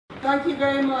Thank you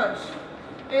very much.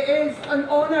 It is an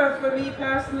honour for me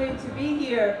personally to be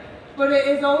here, but it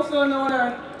is also an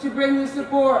honour to bring the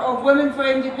support of Women for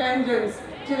Independence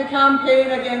to the campaign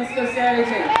against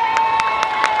austerity.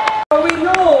 But we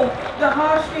know the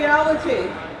harsh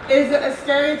reality is that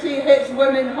austerity hits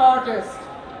women hardest.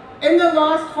 In the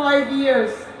last 5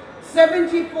 years,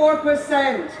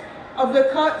 74% of the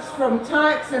cuts from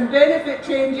tax and benefit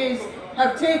changes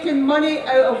have taken money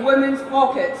out of women's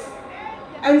pockets,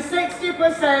 and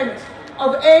 60%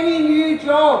 of any new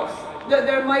jobs that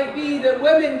there might be that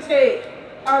women take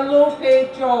are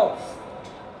low-paid jobs.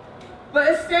 But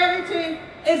austerity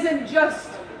isn't just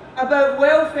about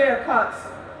welfare cuts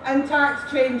and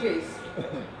tax changes.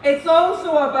 It's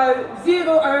also about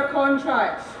zero-hour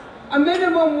contracts, a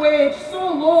minimum wage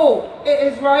so low it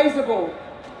is risable,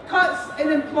 cuts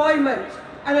in employment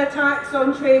and a tax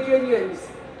on trade unions.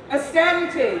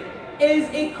 Austerity is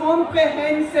a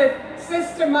comprehensive,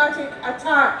 systematic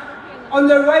attack on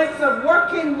the rights of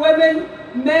working women,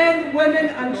 men, women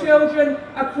and children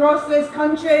across this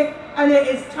country, and it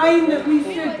is time that we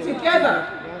stood together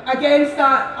against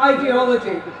that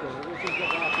ideology.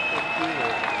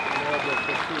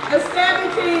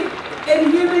 Austerity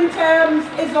in human terms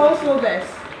is also this.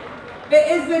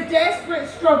 It is the desperate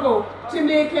struggle to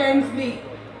make ends meet.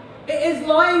 It is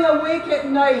lying awake at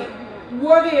night,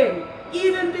 worrying,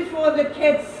 even before the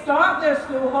kids start their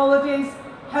school holidays,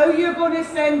 how you're going to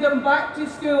send them back to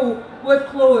school with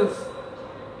clothes.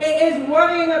 It is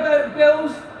worrying about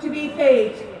bills to be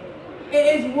paid.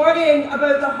 It is worrying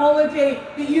about the holiday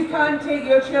that you can't take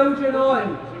your children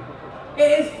on.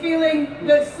 It is feeling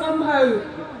that somehow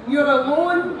you're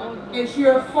alone, it's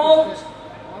your fault,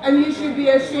 and you should be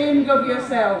ashamed of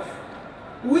yourself.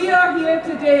 We are here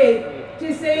today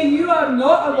to say you are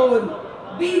not alone.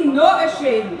 Be not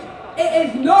ashamed. It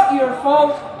is not your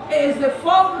fault. It is the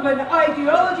fault of an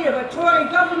ideology of a Tory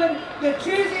government that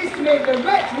chooses to make the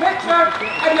rich richer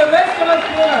and the rest of us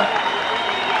poorer.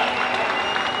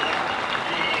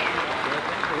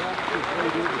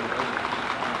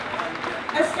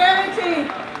 Austerity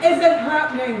isn't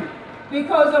happening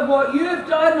because of what you've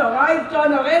done or I've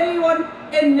done or anyone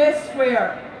in this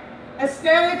square.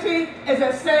 Austerity is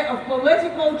a set of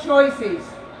political choices.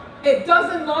 It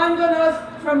doesn't land on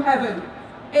us from heaven.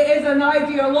 It is an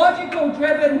ideological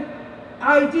driven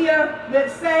idea that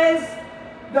says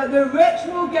that the rich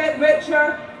will get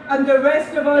richer and the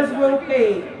rest of us will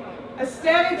pay.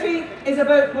 Austerity is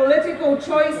about political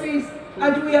choices,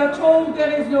 and we are told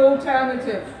there is no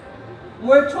alternative.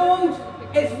 We're told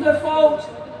it's the fault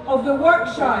of the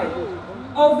work-shy,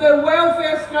 of the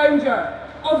welfare scrounger,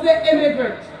 of the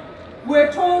immigrant.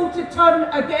 We're told to turn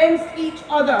against each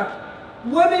other.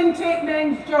 Women take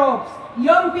men's jobs.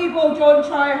 Young people don't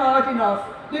try hard enough.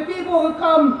 The people who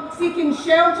come seeking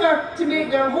shelter to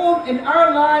make their home in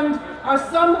our land are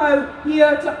somehow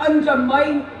here to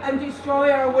undermine and destroy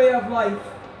our way of life.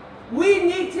 We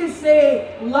need to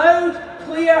say loud,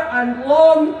 clear and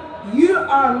long, you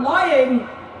are lying.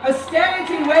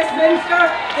 Austerity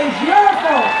Westminster is your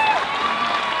fault.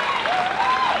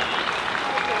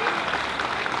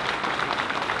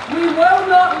 We will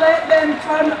not let them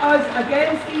turn us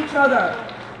against each other,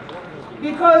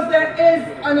 because there is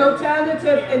an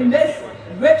alternative in this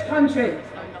rich country.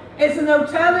 It's an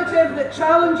alternative that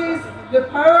challenges the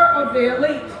power of the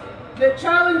elite, that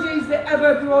challenges the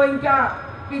ever-growing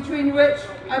gap between rich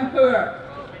and poor.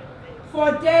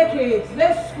 For decades,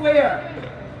 this square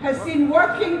has seen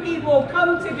working people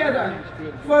come together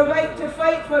for a right to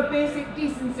fight for basic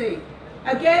decency,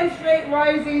 against rate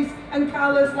rises and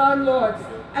callous landlords,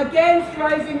 against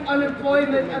rising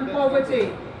unemployment and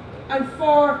poverty, and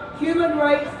for human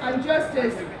rights and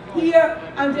justice here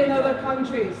and in other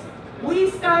countries. We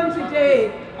stand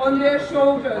today on their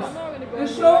shoulders, the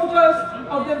shoulders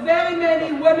of the very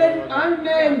many women and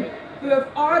men who have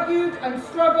argued and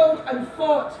struggled and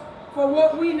fought for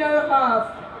what we now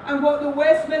have and what the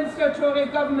Westminster Tory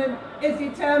government is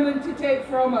determined to take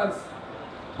from us.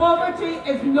 Poverty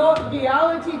is not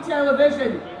reality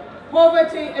television.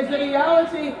 Poverty is the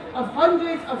reality of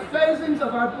hundreds of thousands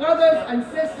of our brothers and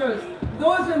sisters,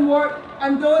 those in work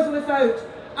and those without,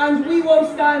 and we will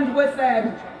stand with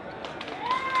them.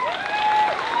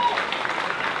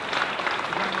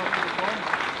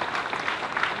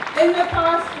 In the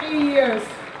past 3 years,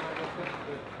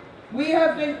 we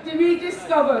have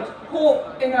rediscovered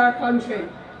hope in our country.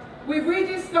 We've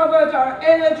rediscovered our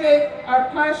energy, our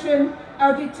passion,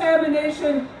 our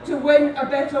determination to win a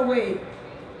better way.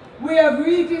 We have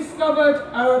rediscovered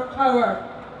our power,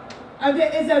 and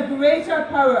it is a greater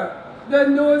power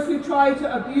than those who try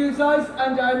to abuse us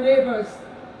and our neighbours.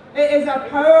 It is a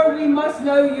power we must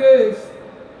now use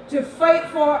to fight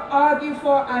for, argue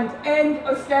for and end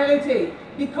austerity,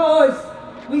 because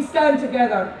we stand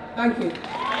together. Thank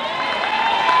you.